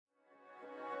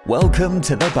Welcome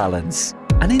to The Balance,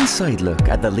 an inside look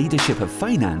at the leadership of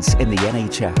finance in the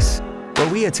NHS,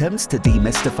 where we attempt to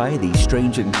demystify the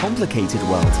strange and complicated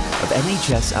world of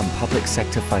NHS and public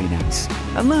sector finance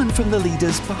and learn from the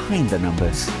leaders behind the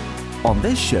numbers. On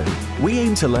this show, we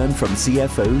aim to learn from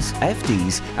CFOs,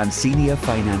 FDs and senior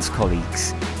finance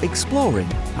colleagues, exploring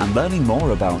and learning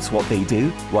more about what they do,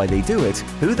 why they do it,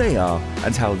 who they are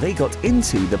and how they got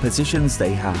into the positions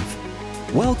they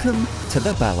have. Welcome to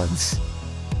The Balance.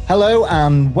 Hello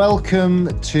and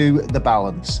welcome to The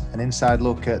Balance, an inside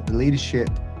look at the leadership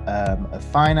of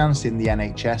finance in the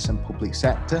NHS and public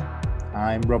sector.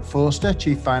 I'm Rob Forster,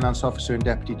 Chief Finance Officer and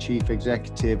Deputy Chief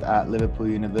Executive at Liverpool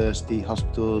University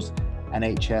Hospitals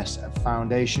NHS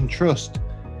Foundation Trust.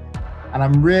 And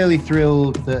I'm really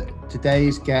thrilled that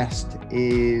today's guest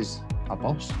is our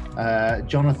boss,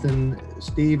 Jonathan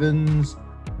Stevens,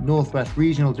 Northwest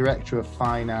Regional Director of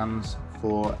Finance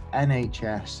for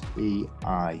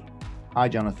NHSEI. Hi,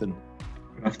 Jonathan.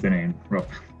 Good afternoon, Rob.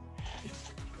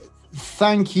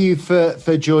 Thank you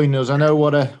for joining us. I know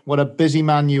what a busy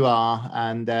man you are,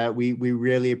 and we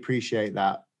really appreciate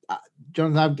that.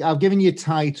 Jonathan, I've given you a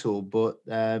title, but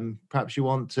perhaps you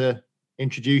want to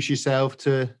introduce yourself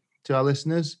to our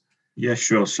listeners? Yeah,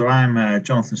 sure. So I'm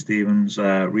Jonathan Stevens,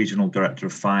 Regional Director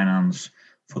of Finance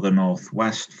for the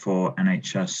Northwest for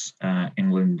NHS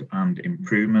England and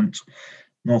Improvement.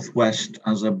 Northwest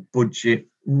has a budget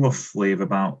roughly of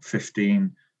about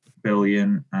 15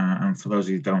 billion, and for those of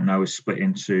you who don't know, is split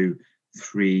into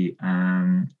three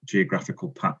geographical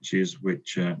patches,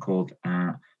 which are called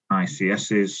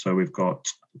ICSs. So we've got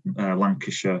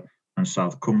Lancashire and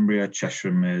South Cumbria, Cheshire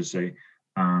and Mersey,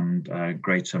 and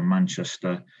Greater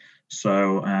Manchester.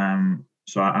 So I'm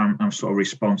sort of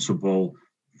responsible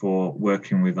for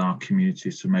working with our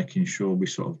communities to making sure we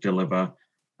sort of deliver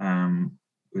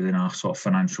within our sort of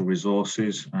financial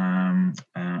resources, and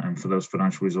for those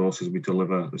financial resources we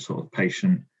deliver the sort of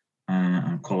patient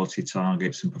and quality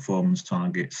targets and performance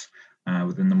targets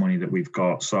within the money that we've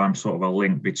got. So I'm sort of a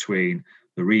link between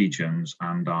the regions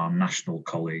and our national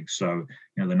colleagues. So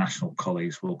the national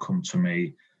colleagues will come to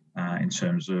me in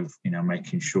terms of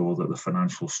making sure that the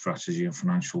financial strategy and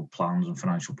financial plans and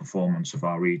financial performance of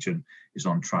our region is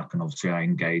on track, and obviously I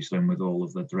engage them with all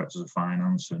of the directors of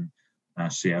finance and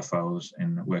CFOs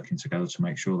in working together to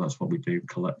make sure that's what we do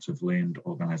collectively and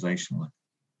organisationally.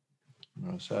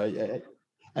 So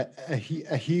a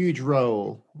huge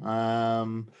role.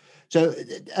 So,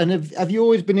 and have you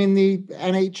always been in the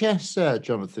NHS,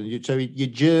 Jonathan? So your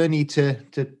journey to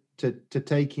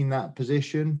taking that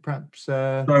position, perhaps?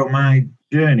 So my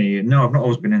journey, no, I've not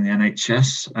always been in the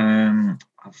NHS.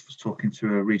 I was talking to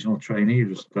a regional trainee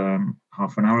just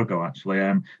half an hour ago, actually.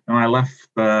 No, I left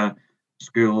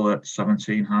school at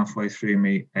 17, halfway through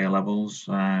my A-levels,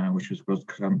 which was good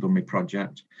because I hadn't done my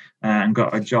project, and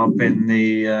got a job in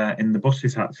the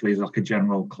buses, actually, as like a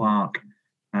general clerk.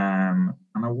 And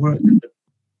I worked in the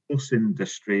bus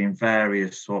industry in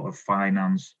various sort of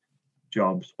finance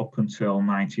jobs up until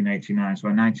 1989. So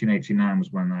in 1989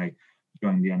 was when I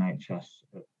joined the NHS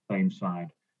at Tameside,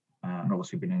 and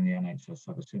obviously been in the NHS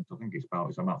ever since. I think it's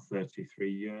about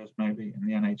 33 years maybe in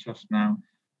the NHS now.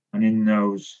 And in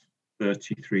those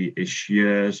 33-ish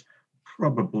years,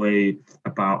 probably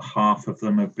about half of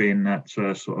them have been at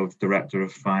sort of director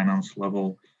of finance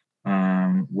level,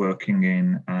 working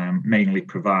in mainly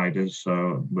providers.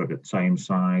 So worked at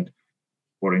Tameside,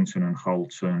 Warrington and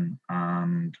Holton,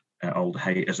 and Old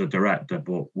Hay as a director,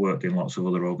 but worked in lots of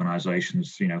other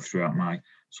organisations, throughout my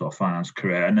sort of finance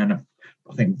career. And then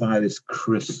I think by this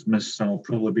Christmas, I'll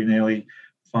probably be nearly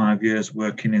 5 years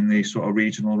working in the sort of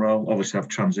regional role. Obviously, I've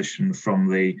transitioned from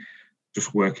the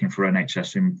just working for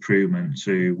NHS Improvement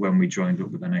to when we joined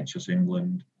up with NHS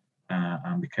England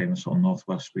and became a sort of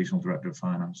Northwest Regional Director of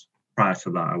Finance. Prior to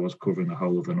that, I was covering the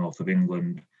whole of the north of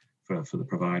England for the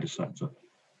provider sector.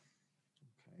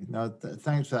 No,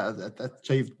 thanks for that.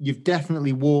 So you've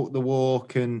definitely walked the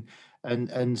walk and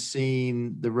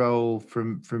seen the role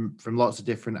from lots of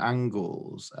different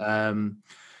angles. I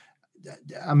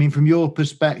mean, from your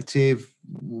perspective,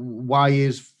 why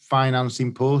is finance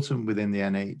important within the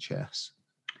NHS?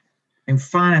 In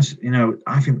finance,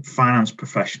 I think finance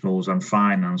professionals and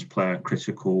finance play a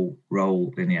critical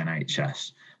role in the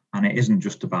NHS. And it isn't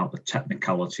just about the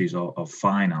technicalities of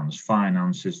finance.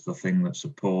 Finance is the thing that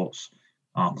supports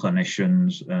our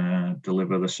clinicians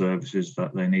deliver the services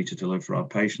that they need to deliver for our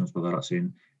patients, whether that's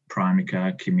in primary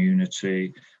care,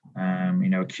 community,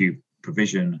 acute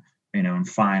provision, and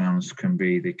finance can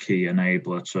be the key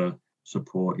enabler to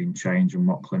supporting change and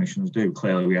what clinicians do.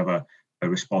 Clearly, we have a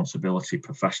responsibility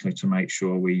professionally to make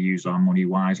sure we use our money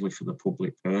wisely for the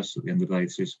public purse. At the end of the day,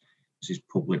 this is is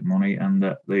public money, and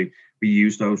that we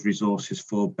use those resources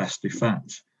for best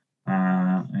effect.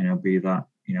 Be that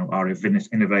our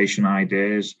innovation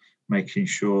ideas, making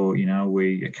sure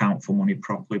we account for money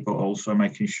properly, but also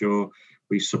making sure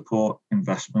we support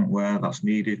investment where that's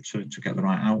needed to get the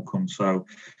right outcome. So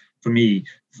for me,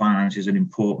 finance is an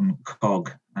important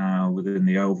cog within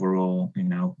the overall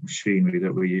machinery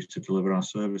that we use to deliver our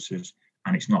services.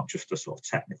 And it's not just a sort of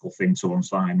technical thing to one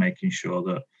side, making sure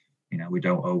that we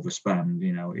don't overspend.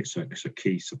 It's a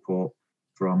key support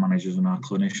for our managers and our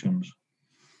clinicians.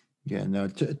 Yeah, no,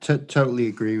 totally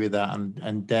agree with that,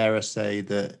 and dare I say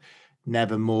that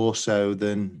never more so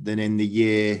than in the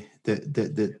year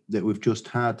that we've just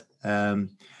had.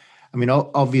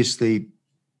 Obviously,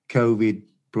 COVID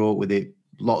brought with it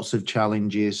lots of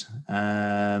challenges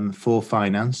for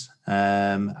finance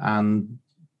and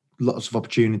lots of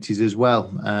opportunities as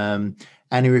well.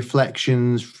 Any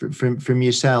reflections from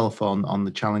yourself on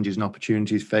the challenges and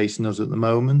opportunities facing us at the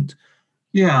moment?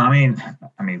 Yeah, I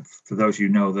mean, for those who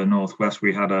know the Northwest,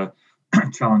 we had a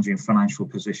challenging financial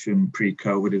position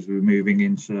pre-COVID as we were moving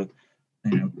into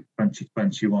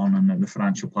 2021 and then the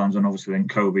financial plans, and obviously then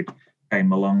COVID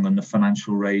came along and the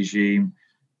financial regime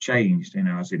changed,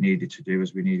 as it needed to do,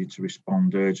 as we needed to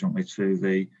respond urgently to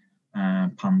the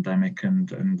pandemic and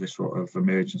the sort of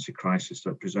emergency crisis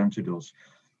that presented us.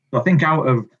 So I think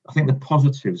the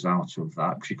positives out of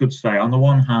that, because you could say on the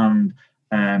one hand,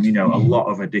 a lot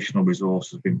of additional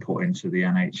resources have been put into the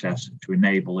NHS to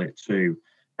enable it to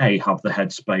A, have the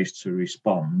headspace to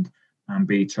respond, and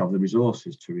B, to have the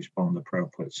resources to respond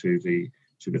appropriately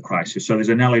to the crisis. So there's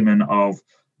an element of,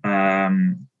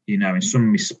 in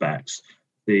some respects,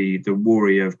 the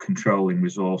worry of controlling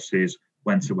resources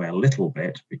went away a little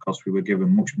bit because we were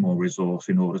given much more resource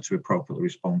in order to appropriately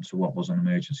respond to what was an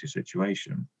emergency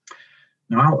situation.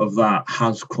 Now, out of that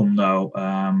has come, though,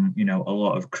 a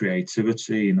lot of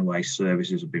creativity in the way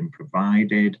services have been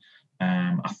provided.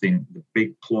 I think the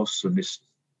big plus, and this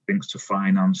links to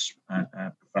finance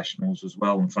professionals as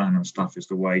well and finance staff, is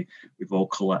the way we've all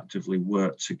collectively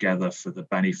worked together for the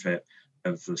benefit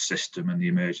of the system and the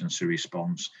emergency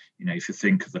response. If you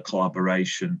think of the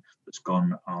collaboration that's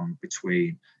gone on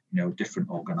between, different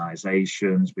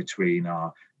organisations, between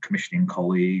our commissioning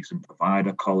colleagues and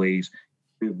provider colleagues,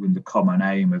 with the common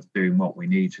aim of doing what we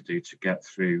need to do to get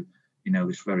through,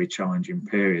 this very challenging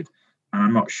period. And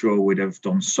I'm not sure we'd have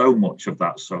done so much of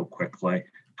that so quickly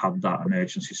had that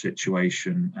emergency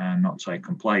situation not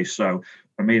taken place. So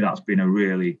for me, that's been a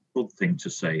really good thing to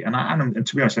see. And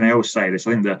to be honest, and I always say this,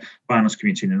 I think the finance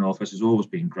community in the Northwest has always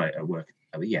been great at working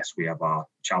together. Yes, we have our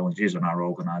challenges and our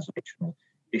organisational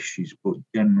issues, but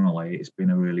generally it's been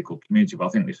a really good community. But I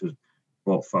think this has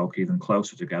brought folk even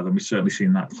closer together. And we've certainly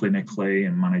seen that clinically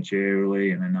and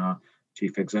managerially and in our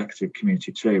chief executive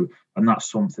community too. And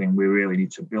that's something we really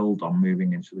need to build on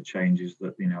moving into the changes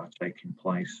that, are taking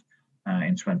place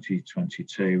in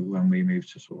 2022 when we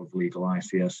move to sort of legal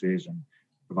ICSs and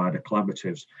provider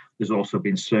collaboratives. There's also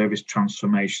been service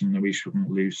transformation that we shouldn't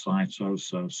lose sight of.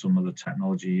 So some of the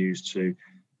technology used to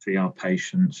see our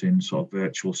patients in sort of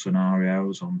virtual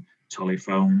scenarios on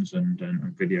telephones and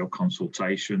video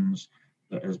consultations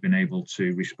that has been able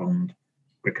to respond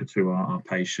quicker to our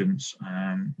patients,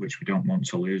 which we don't want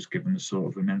to lose given the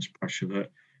sort of immense pressure that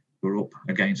we're up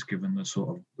against, given the sort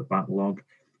of the backlog.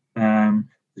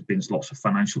 There's been lots of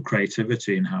financial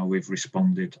creativity in how we've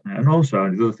responded. And also,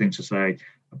 the other thing to say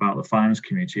about the finance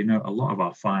community, a lot of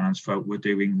our finance folk were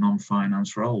doing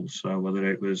non-finance roles. So whether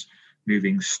it was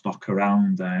moving stock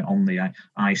around on the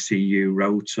ICU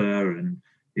rota and,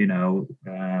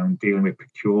 dealing with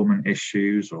procurement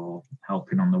issues or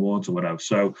helping on the wards or whatever.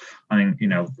 So I think,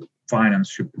 finance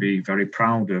should be very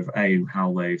proud of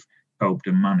how they've coped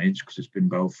and managed, because it's been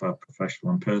both a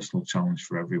professional and personal challenge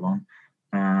for everyone.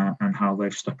 And how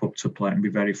they've stepped up to plate and be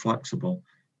very flexible,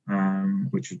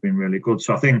 which has been really good.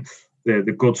 So I think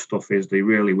the good stuff is they're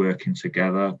really working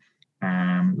together,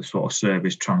 the sort of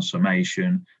service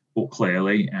transformation, but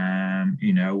clearly,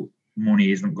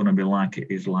 money isn't going to be like it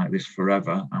is like this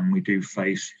forever. And we do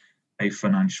face a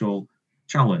financial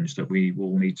challenge that we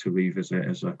will need to revisit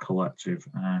as a collective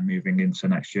moving into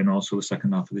next year and also the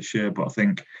second half of this year. But I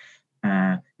think,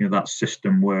 that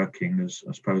system working has,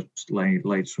 I suppose,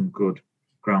 laid some good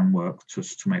groundwork to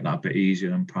make that a bit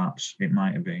easier than perhaps it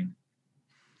might have been.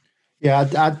 Yeah,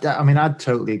 I'd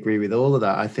totally agree with all of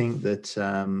that. I think that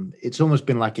it's almost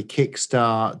been like a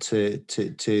kickstart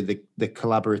to the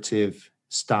collaborative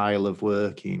style of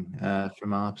working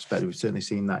from our perspective. We've certainly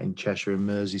seen that in Cheshire and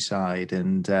Merseyside,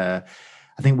 and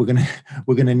I think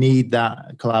we're gonna need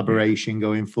that collaboration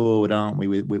going forward, aren't we?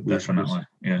 With Definitely,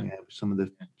 yeah. Some of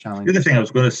the challenges. The other thing I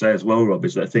was going to say as well, Rob,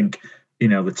 is that I think,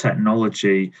 the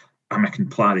technology, and I can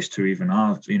apply this to even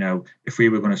art, if we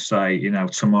were going to say,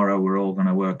 tomorrow we're all going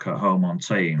to work at home on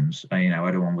Teams,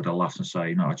 everyone would have laughed and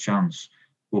say, not a chance.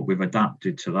 But we've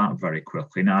adapted to that very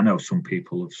quickly. Now, I know some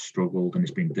people have struggled and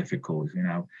it's been difficult,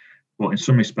 but in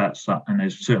some respects, that and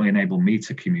has certainly enabled me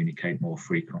to communicate more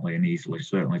frequently and easily,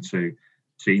 certainly to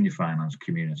senior finance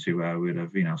community, where we'd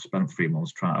have, spent 3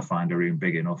 months trying to find a room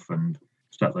big enough and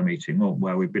set the meeting up,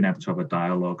 where we've been able to have a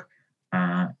dialogue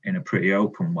in a pretty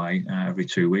open way every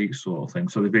 2 weeks sort of thing.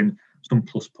 So there've been some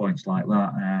plus points like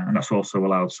that. And that's also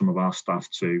allowed some of our staff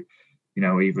to,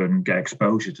 even get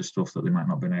exposure to stuff that they might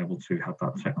not have been able to had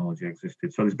that technology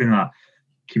existed. So there's been that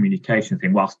communication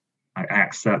thing. Whilst I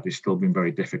accept it's still been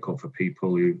very difficult for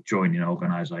people who join in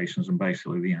organisations and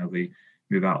basically, they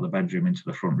move out of the bedroom into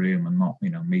the front room and not,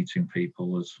 meeting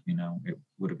people as, it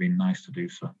would have been nice to do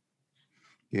so.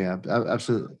 Yeah,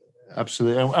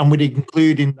 absolutely. And we'd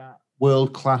include in that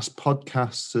world-class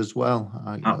podcasts as well.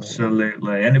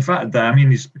 Absolutely. And in fact,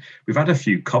 we've had a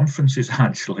few conferences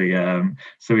actually.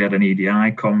 So we had an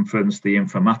EDI conference, the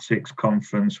informatics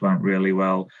conference went really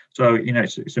well. So,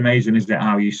 it's amazing, isn't it,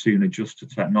 how you soon adjust to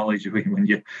technology when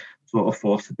you're sort of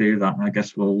forced to do that. And I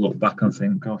guess we'll look back and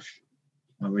think, gosh,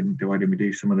 why didn't we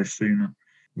do some of this sooner?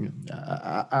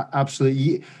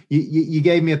 Absolutely. You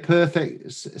gave me a perfect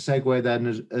segue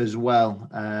then as well,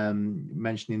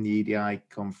 mentioning the EDI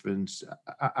conference.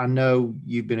 I know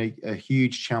you've been a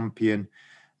huge champion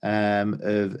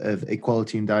of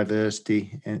equality and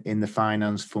diversity in the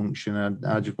finance function.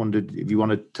 I just wondered if you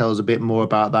want to tell us a bit more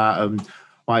about that and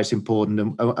why it's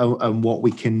important and what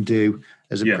we can do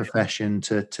as a profession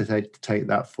to take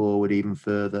that forward even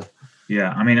further.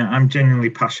 Yeah, I'm genuinely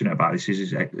passionate about this. This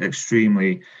is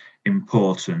extremely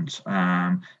important.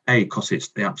 Because it's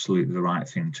absolutely the right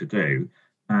thing to do.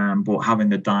 But having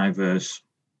the diverse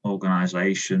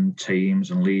organisation,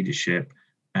 teams, and leadership,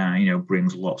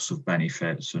 brings lots of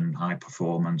benefits and high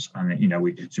performance. And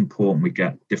it's important we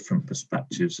get different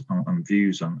perspectives and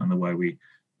views on the way we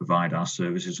provide our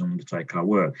services and undertake our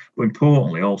work. But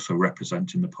importantly, also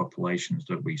representing the populations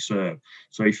that we serve.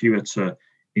 So if you were to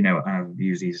I've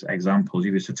used these examples.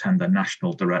 You just attend a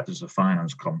National Directors of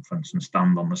Finance conference and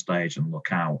stand on the stage and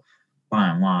look out. By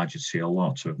and large, you see a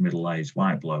lot of middle-aged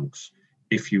white blokes.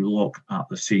 If you look at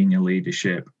the senior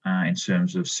leadership in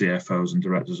terms of CFOs and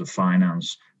Directors of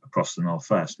Finance across the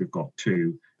Northwest, we've got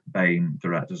 2 BAME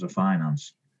Directors of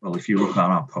Finance. Well, if you look at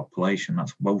our population,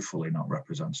 that's woefully not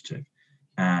representative.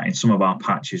 In some of our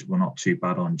patches, we're not too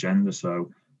bad on gender,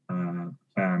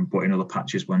 but in other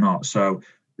patches, we're not. So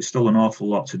there's still an awful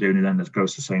lot to do, and then that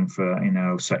goes the same for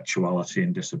sexuality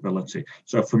and disability.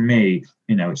 So for me,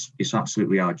 it's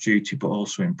absolutely our duty, but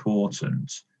also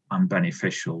important and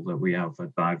beneficial that we have a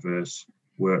diverse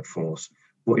workforce.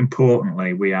 But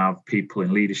importantly, we have people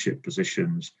in leadership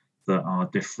positions that our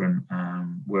different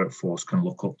workforce can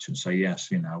look up to and say,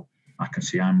 yes, I can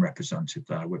see I'm represented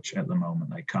there, which at the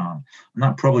moment they can't. And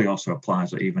that probably also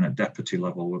applies even at deputy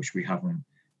level, which we haven't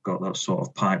got that sort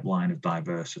of pipeline of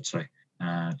diversity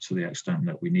to the extent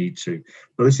that we need to.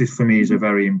 But this is, for me, is a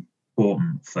very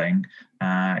important thing.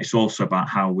 It's also about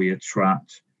how we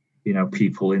attract,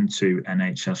 people into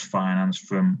NHS finance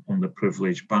from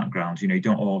underprivileged backgrounds. You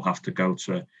don't all have to go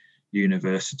to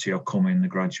university or come in the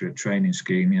graduate training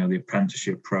scheme. The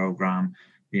apprenticeship programme,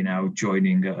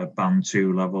 joining at a band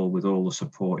 2 level with all the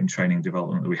support in training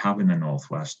development that we have in the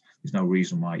Northwest. There's no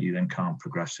reason why you then can't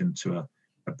progress into a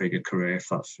bigger career if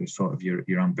that's sort of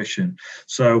your ambition.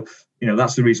 So,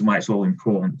 that's the reason why it's all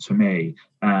important to me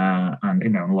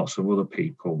and lots of other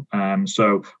people.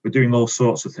 So we're doing all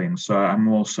sorts of things. So I'm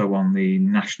also on the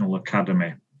National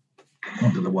Academy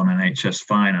under the One NHS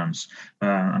Finance,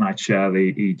 and I chair the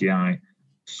EDI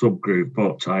subgroup,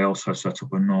 but I also set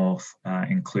up a North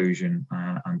Inclusion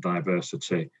and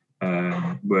Diversity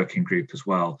working group as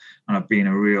well. And I've been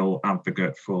a real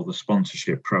advocate for the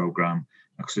sponsorship programme,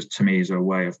 because to me is a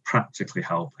way of practically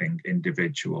helping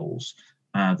individuals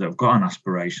that have got an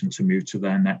aspiration to move to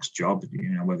their next job,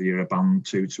 whether you're a band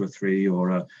 2 to a 3 or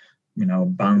a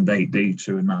band 8D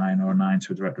to a 9 or a 9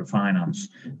 to a Director of Finance.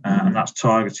 And that's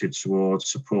targeted towards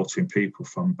supporting people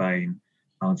from BAME,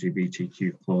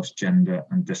 LGBTQ plus, gender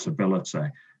and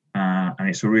disability. And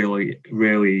it's a really,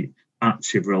 really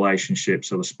active relationship.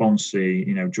 So the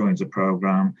sponsee, joins the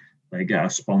programme, they get a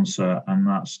sponsor, and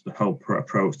that's the whole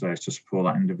approach there, is to support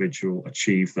that individual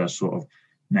achieve their sort of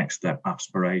next step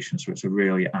aspiration. So it's a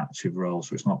really active role.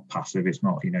 So it's not passive. It's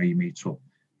not, you meet up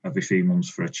every 3 months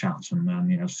for a chat and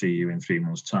then, see you in 3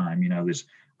 months' time. There's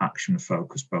action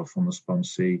focus both on the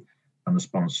sponsee and the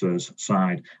sponsors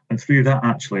side. And through that,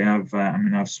 actually, I've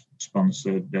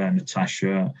sponsored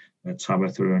Natasha,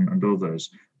 Tabitha and others.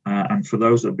 And for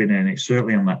those that have been in it,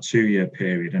 certainly on that 2-year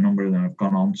period, a number of them have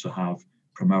gone on to have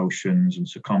promotions and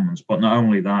secondments. But not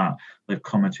only that, they've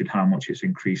commented how much it's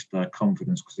increased their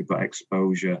confidence because they've got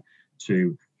exposure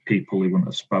to people they wouldn't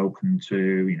have spoken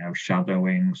to,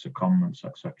 shadowing, secondments,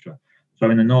 etc.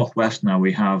 So in the Northwest now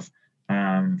we have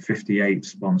 58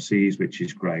 sponsees, which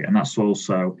is great. And that's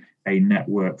also a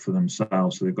network for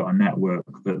themselves. So they've got a network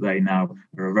that they now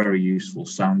are a very useful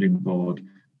sounding board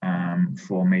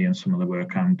for me and some of the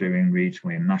work I'm doing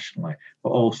regionally and nationally, but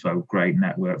also great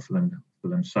network for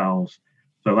themselves.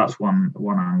 So that's one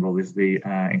angle is the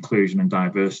inclusion and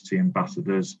diversity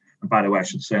ambassadors. And by the way, I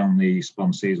should say on the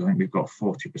sponsees, I think we've got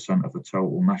 40% of the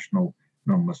total national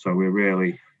number. So we're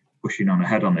really pushing on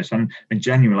ahead on this. And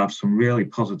genuinely have some really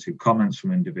positive comments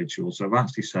from individuals. They've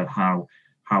actually said how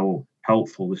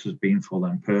helpful this has been for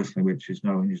them personally, which is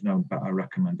no better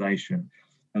recommendation.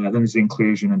 Then there's the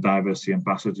inclusion and diversity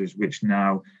ambassadors, which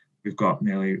now we've got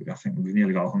nearly got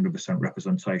 100%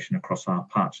 representation across our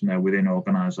patch, and they're within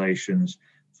organisations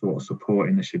sort of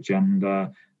supporting this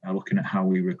agenda, looking at how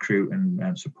we recruit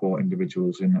and support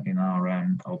individuals in our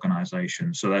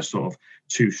organisation. So there's sort of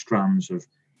two strands of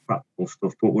practical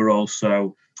stuff. But we're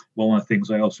also, one of the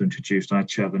things I also introduced, I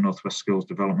chair the Northwest Skills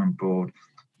Development Board,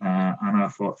 and I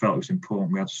felt it was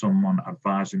important we had someone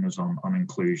advising us on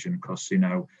inclusion because,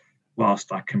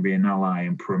 whilst I can be an ally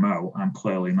and promote, I'm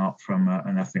clearly not from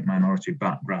an ethnic minority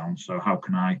background. So how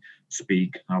can I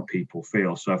speak how people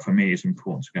feel? So for me, it's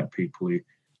important to get people who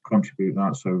contribute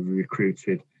that. So we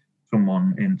recruited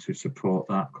someone in to support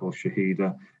that called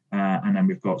Shahida. And then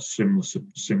we've got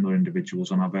similar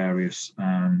individuals on our various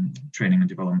training and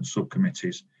development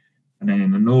subcommittees. And then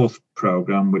in the North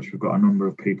programme, which we've got a number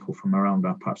of people from around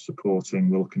our patch supporting,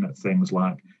 we're looking at things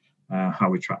like how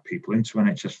we attract people into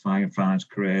NHSEI and finance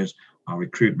careers, our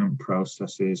recruitment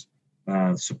processes,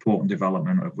 support and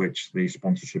development, of which the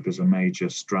sponsorship is a major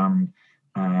strand,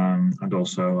 and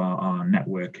also our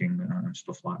networking and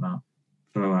stuff like that.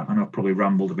 So I know I've probably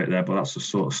rambled a bit there, but that's the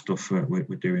sort of stuff we're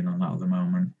doing on that at the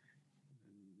moment.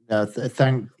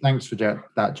 Thanks for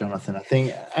that, Jonathan. I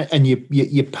think, and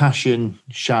your passion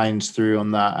shines through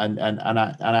on that, and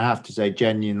I have to say,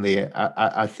 genuinely,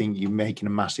 I think you're making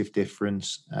a massive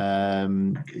difference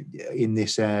in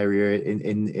this area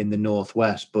in the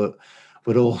Northwest,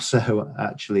 but also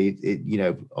actually,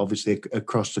 obviously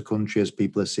across the country as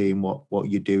people are seeing what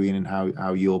you're doing and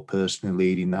how you're personally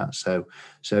leading that. So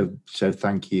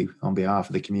thank you on behalf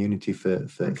of the community for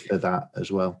that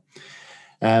as well.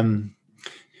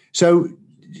 So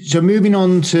moving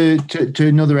on to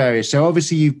another area. So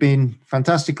obviously you've been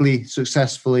fantastically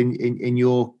successful in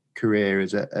your career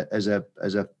as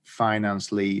a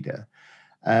finance leader.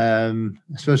 I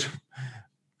suppose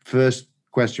first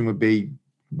question would be,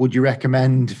 would you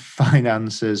recommend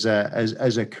finance as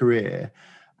a career?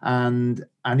 And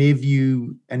if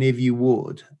you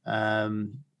would,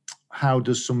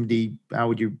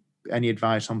 any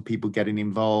advice on people getting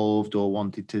involved or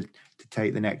wanted to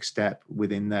take the next step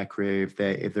within their career if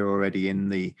they're already in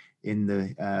the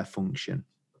function?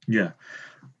 Yeah,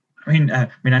 I mean,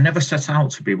 I never set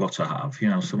out to be what I have.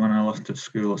 So when I left at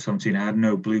school at 17, I had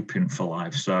no blueprint for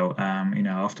life. So I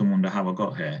often wonder how I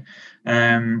got here.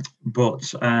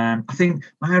 But I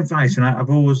think my advice, and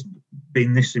I've always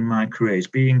been this in my career, is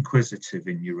be inquisitive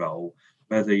in your role,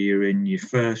 whether you're in your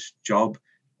first job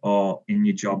or in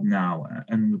your job now,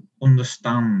 and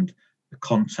understand the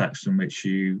context in which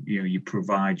you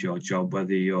provide your job,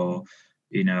 whether you're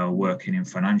working in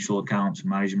financial accounts,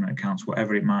 management accounts,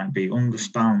 whatever it might be.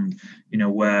 Understand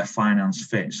where finance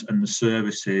fits and the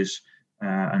services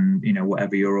and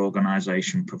whatever your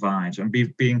organization provides, and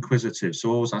be inquisitive. So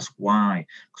always ask why,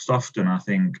 because often I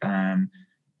think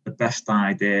the best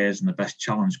ideas and the best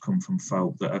challenge come from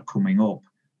folk that are coming up.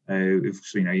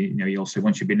 You'll say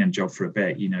once you've been in a job for a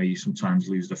bit, you sometimes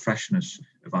lose the freshness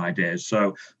of ideas.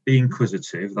 So be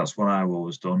inquisitive. That's what I've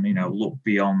always done. Look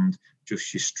beyond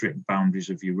just your strict boundaries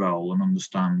of your role and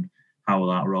understand how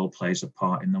that role plays a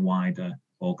part in the wider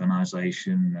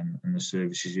organisation and the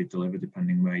services you deliver,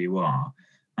 depending where you are,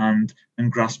 and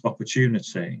grasp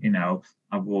opportunity.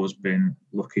 I've always been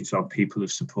lucky to have people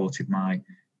who've supported my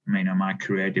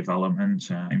career development.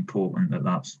 Important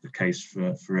that's the case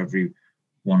for every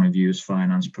one of you as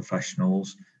finance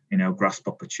professionals. Grasp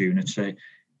opportunity.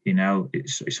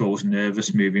 It's always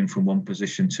nervous moving from one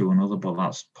position to another, but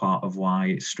that's part of why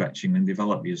it's stretching and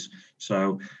develop you.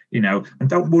 So, and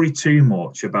don't worry too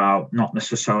much about not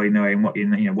necessarily knowing what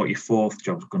what your fourth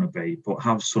job's going to be, but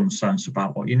have some sense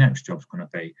about what your next job's going to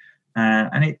be.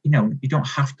 And you don't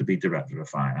have to be director of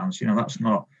finance. That's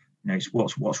not, it's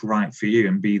what's right for you,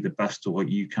 and be the best of what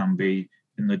you can be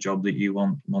in the job that you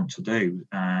want to do.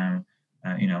 And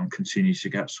continue to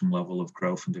get some level of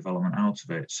growth and development out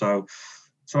of it. So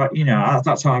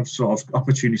that's how I've sort of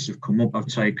opportunities have come up. I've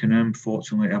taken them.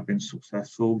 Fortunately, I've been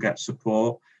successful. Get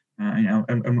support,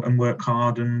 and work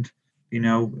hard, and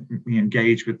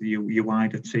engage with your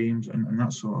wider teams and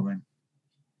that sort of thing.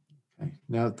 Okay.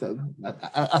 Now,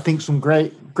 I think some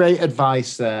great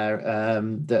advice there.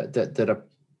 That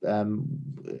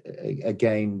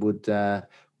again would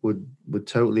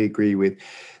totally agree with.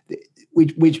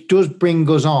 Which does bring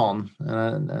us on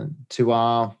to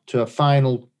our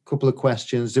final couple of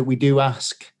questions that we do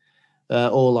ask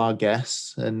all our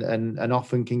guests, and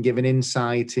often can give an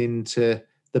insight into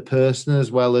the person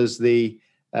as well as the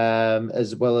kind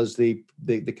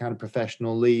of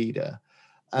professional leader.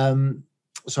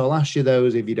 So I'll ask you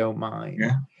those if you don't mind.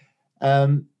 Yeah.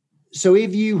 So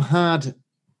if you had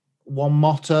one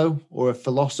motto or a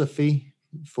philosophy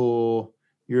for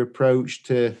your approach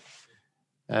to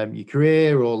your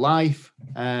career or life,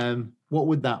 what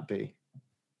would that be?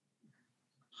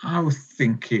 I would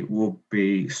think it would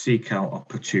be seek out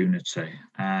opportunity.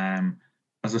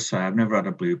 As I say, I've never had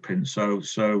a blueprint, so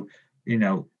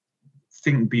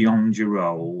think beyond your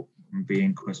role and be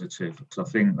inquisitive. So I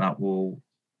think that will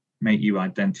make you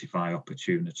identify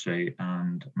opportunity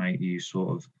and make you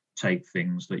sort of take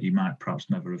things that you might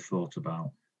perhaps never have thought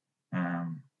about.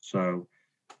 And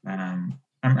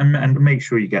make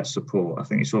sure you get support. I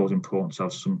think it's always important to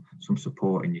have some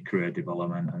support in your career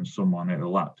development, and someone who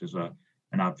will act as an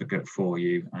advocate for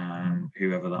you,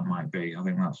 whoever that might be. I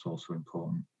think that's also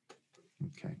important.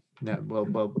 Okay. No,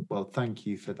 well, thank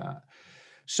you for that.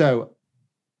 So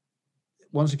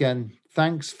once again,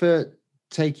 thanks for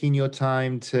taking your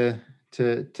time to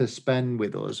spend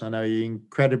with us. I know you're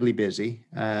incredibly busy,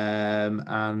 and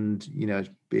the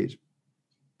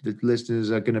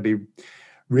listeners are going to be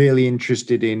really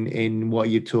interested in what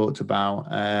you talked about,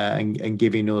 and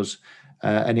giving us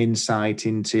an insight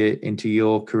into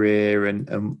your career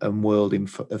and world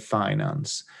of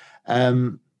finance.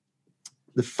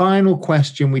 The final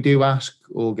question we do ask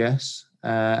all guests,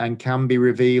 and can be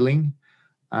revealing,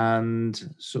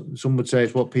 and some would say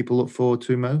it's what people look forward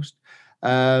to most,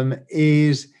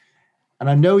 is, and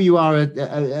I know you are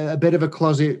a bit of a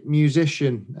closet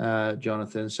musician,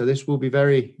 Jonathan, so this will be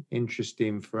very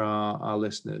interesting for our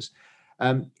listeners.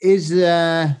 Is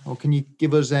there, or can you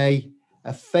give us a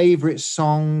favorite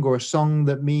song, or a song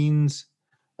that means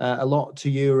a lot to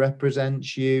you,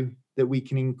 represents you, that we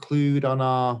can include on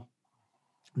our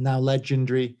now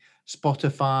legendary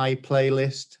Spotify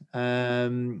playlist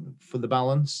for the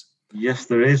balance? Yes,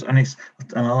 there is, and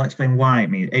I'll explain why.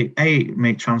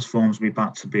 It transforms me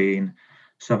back to being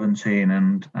 17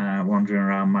 and wandering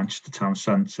around Manchester town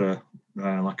centre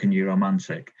like a new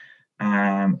romantic.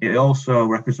 It also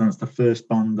represents the first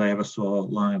band I ever saw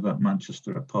live at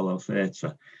Manchester Apollo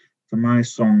Theatre. For my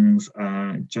songs,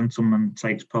 Gentleman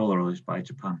Takes Polaroids by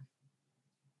Japan.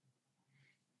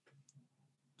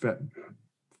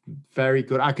 Very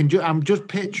good. I'm just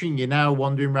picturing you now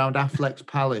wandering around Affleck's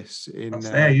Palace.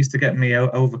 I used to get me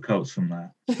overcoats from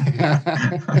there.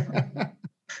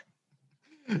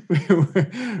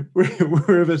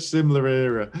 we're of a similar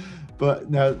era, but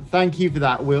no, thank you for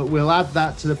that. We'll add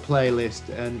that to the playlist,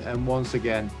 and once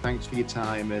again, thanks for your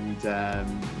time, and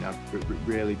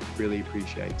really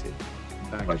appreciate it.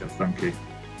 Thank you.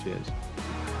 Cheers.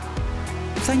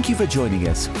 Thank you for joining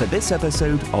us for this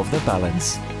episode of The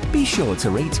Balance. Be sure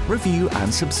to rate, review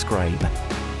and subscribe.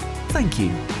 Thank you,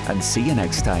 and see you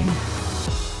next time.